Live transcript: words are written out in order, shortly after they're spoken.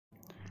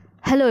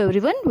Hello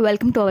everyone,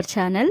 welcome to our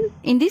channel.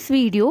 In this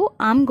video,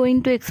 I'm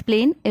going to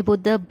explain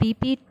about the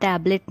BP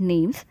tablet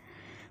names.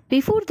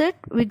 Before that,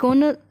 we're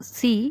gonna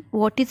see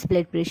what is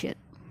blood pressure.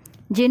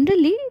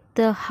 Generally,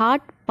 the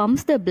heart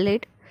pumps the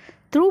blood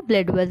through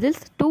blood vessels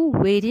to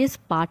various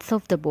parts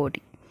of the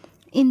body.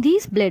 In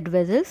these blood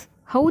vessels,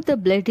 how the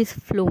blood is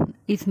flown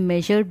is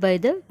measured by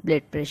the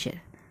blood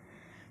pressure.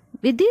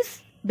 With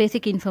this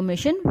basic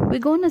information, we're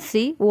gonna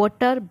see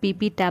what are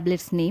BP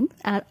tablets names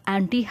are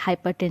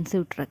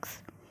antihypertensive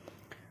drugs.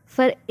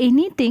 For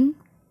anything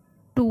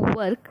to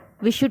work,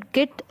 we should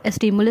get a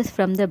stimulus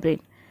from the brain.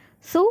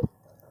 So,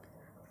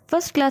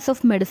 first class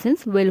of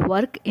medicines will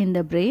work in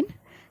the brain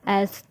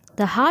as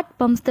the heart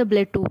pumps the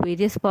blood to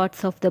various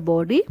parts of the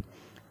body.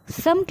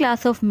 Some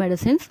class of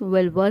medicines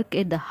will work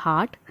at the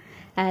heart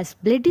as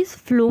blood is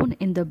flown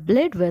in the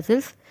blood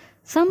vessels.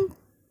 Some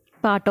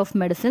part of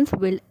medicines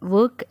will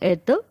work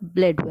at the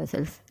blood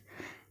vessels.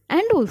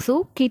 And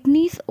also,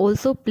 kidneys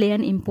also play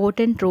an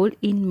important role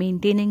in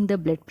maintaining the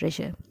blood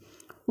pressure.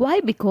 Why?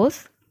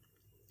 Because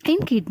in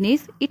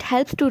kidneys, it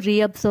helps to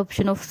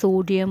reabsorption of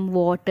sodium,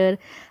 water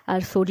or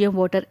sodium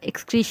water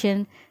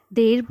excretion,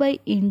 thereby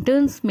in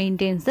turn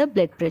maintains the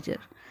blood pressure.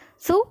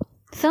 So,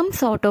 some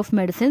sort of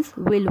medicines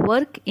will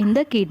work in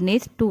the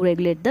kidneys to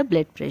regulate the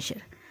blood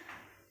pressure.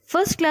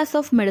 First class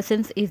of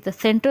medicines is the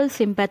central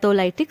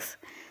sympatholytics.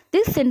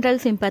 This central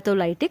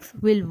sympatholytics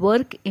will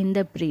work in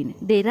the brain.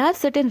 There are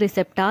certain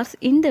receptors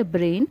in the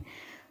brain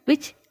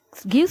which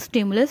give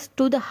stimulus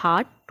to the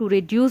heart to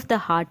reduce the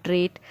heart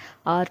rate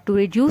or to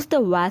reduce the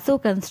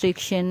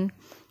vasoconstriction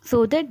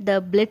so that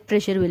the blood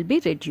pressure will be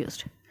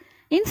reduced.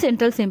 In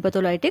central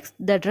sympatholytics,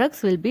 the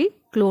drugs will be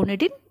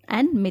clonidine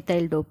and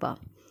methyl-dopa.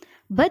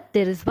 But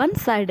there is one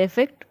side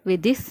effect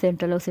with this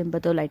central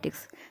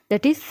sympatholytics,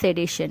 that is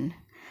sedation.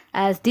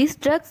 As these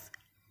drugs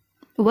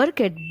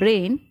work at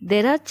brain,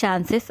 there are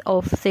chances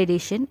of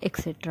sedation,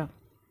 etc.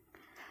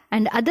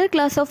 And other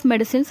class of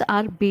medicines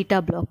are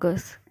beta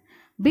blockers.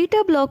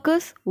 Beta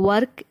blockers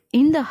work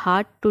in the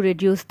heart to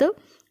reduce the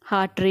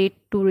heart rate,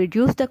 to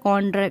reduce the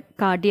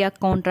cardiac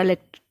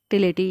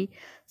contractility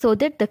so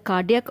that the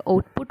cardiac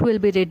output will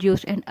be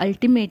reduced and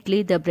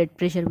ultimately the blood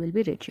pressure will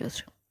be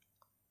reduced.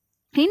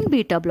 In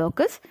beta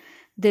blockers,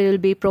 there will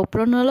be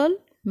propranolol,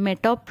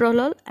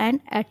 metoprolol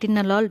and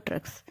atenolol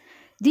drugs.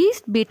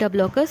 These beta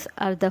blockers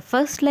are the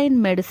first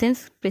line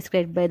medicines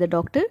prescribed by the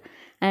doctor,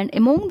 and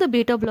among the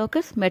beta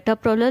blockers,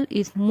 metoprolol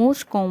is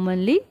most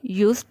commonly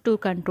used to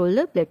control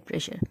the blood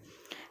pressure.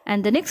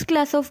 And the next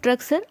class of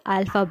drugs are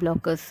alpha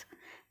blockers.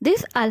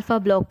 These alpha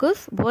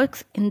blockers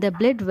works in the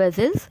blood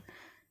vessels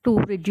to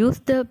reduce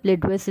the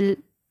blood vessel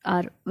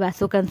or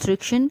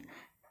vasoconstriction,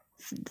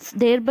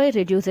 thereby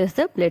reduces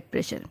the blood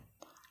pressure.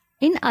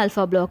 In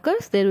alpha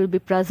blockers, there will be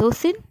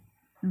prazosin,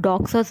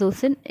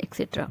 doxazosin,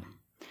 etc.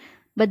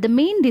 But the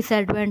main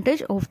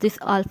disadvantage of these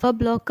alpha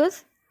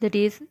blockers, that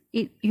is,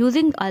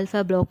 using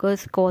alpha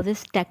blockers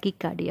causes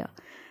tachycardia.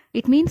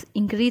 It means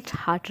increased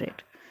heart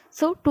rate.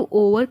 So, to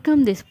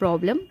overcome this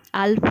problem,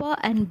 alpha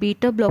and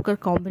beta blocker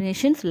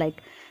combinations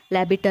like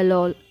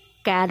labetalol,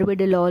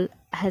 carvedilol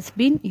has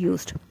been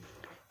used.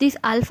 These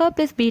alpha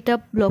plus beta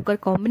blocker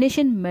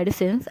combination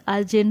medicines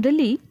are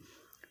generally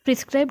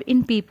prescribed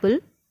in people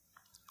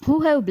who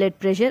have blood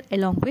pressure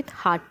along with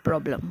heart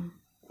problem.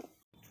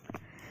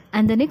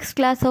 And the next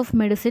class of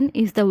medicine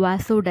is the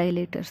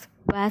vasodilators.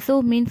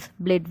 Vaso means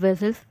blood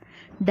vessels,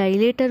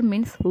 dilator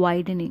means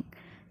widening.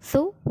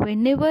 So,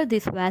 whenever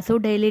these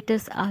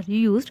vasodilators are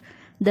used,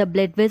 the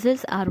blood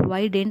vessels are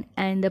widened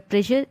and the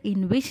pressure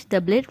in which the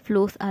blood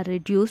flows are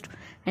reduced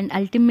and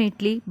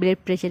ultimately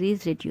blood pressure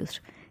is reduced.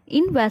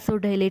 In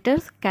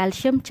vasodilators,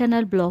 calcium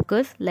channel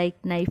blockers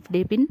like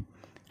nifedipine,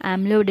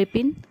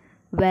 amlodipine,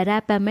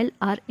 verapamil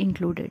are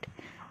included.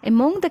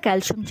 Among the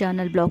calcium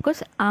channel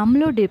blockers,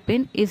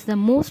 amlodipine is the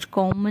most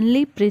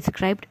commonly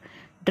prescribed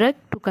drug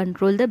to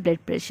control the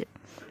blood pressure.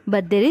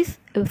 But there is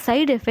a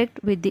side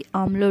effect with the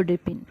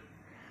amlodipine.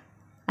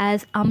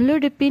 As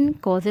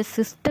amlodipine causes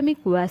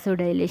systemic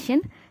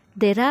vasodilation,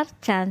 there are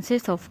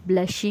chances of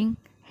blushing,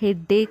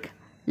 headache,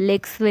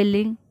 leg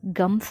swelling,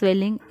 gum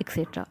swelling,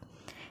 etc.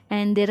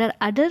 And there are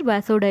other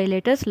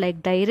vasodilators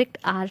like direct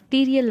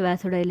arterial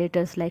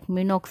vasodilators like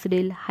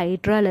minoxidil,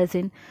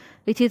 hydralazine,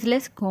 which is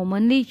less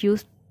commonly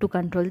used to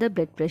control the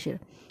blood pressure.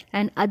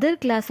 And other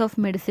class of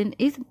medicine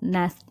is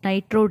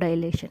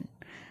nitrodilators.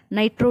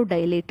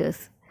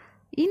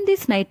 In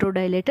these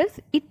nitrodilators,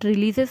 it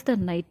releases the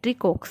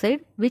nitric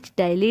oxide which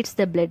dilates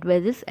the blood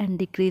vessels and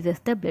decreases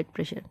the blood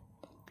pressure.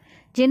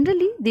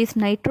 Generally, these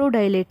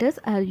nitrodilators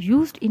are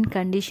used in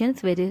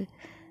conditions where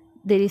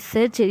there is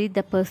surgery,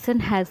 the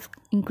person has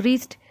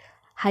increased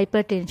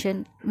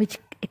hypertension, which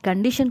a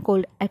condition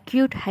called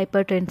acute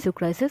hypertensive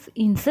crisis.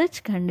 In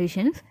such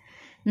conditions,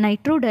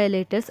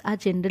 nitrodilators are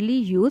generally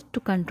used to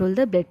control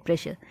the blood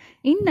pressure.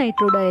 In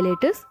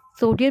nitrodilators,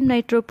 sodium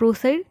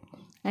nitroprusside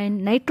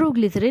and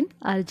nitroglycerin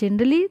are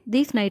generally,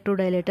 these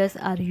nitrodilators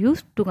are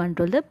used to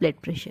control the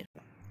blood pressure.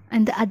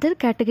 And the other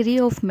category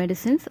of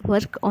medicines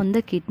work on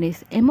the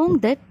kidneys. Among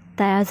that,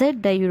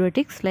 thiazide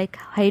diuretics like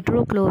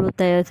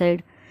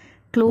hydrochlorothiazide,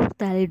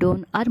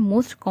 chlorthalidone are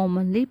most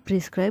commonly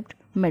prescribed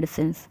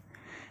medicines.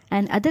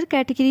 And other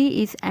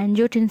category is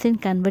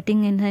angiotensin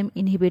converting enzyme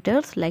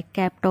inhibitors like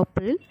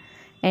captopril,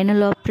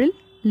 enalapril,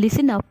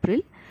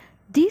 lisinopril.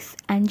 These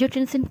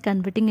angiotensin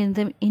converting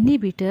enzyme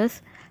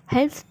inhibitors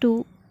helps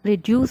to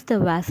reduce the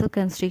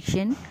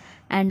vasoconstriction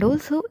and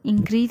also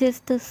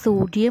increases the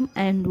sodium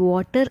and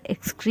water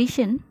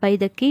excretion by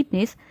the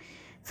kidneys,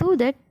 so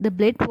that the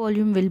blood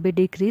volume will be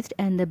decreased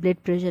and the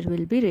blood pressure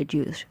will be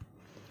reduced.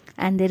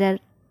 And there are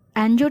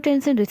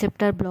angiotensin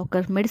receptor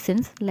blocker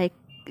medicines like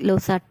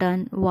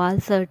losartan,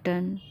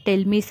 valsartan,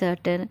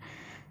 telmisartan.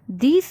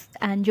 These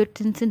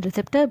angiotensin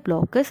receptor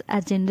blockers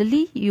are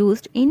generally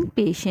used in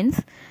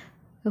patients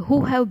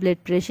who have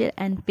blood pressure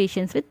and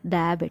patients with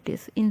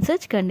diabetes. In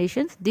such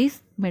conditions,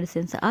 these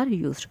medicines are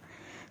used.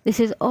 This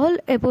is all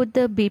about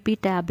the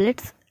BP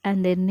tablets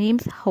and their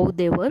names, how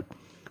they work.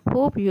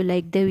 Hope you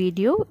like the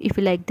video. If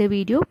you like the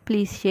video,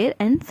 please share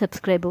and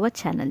subscribe our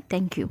channel.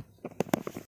 Thank you.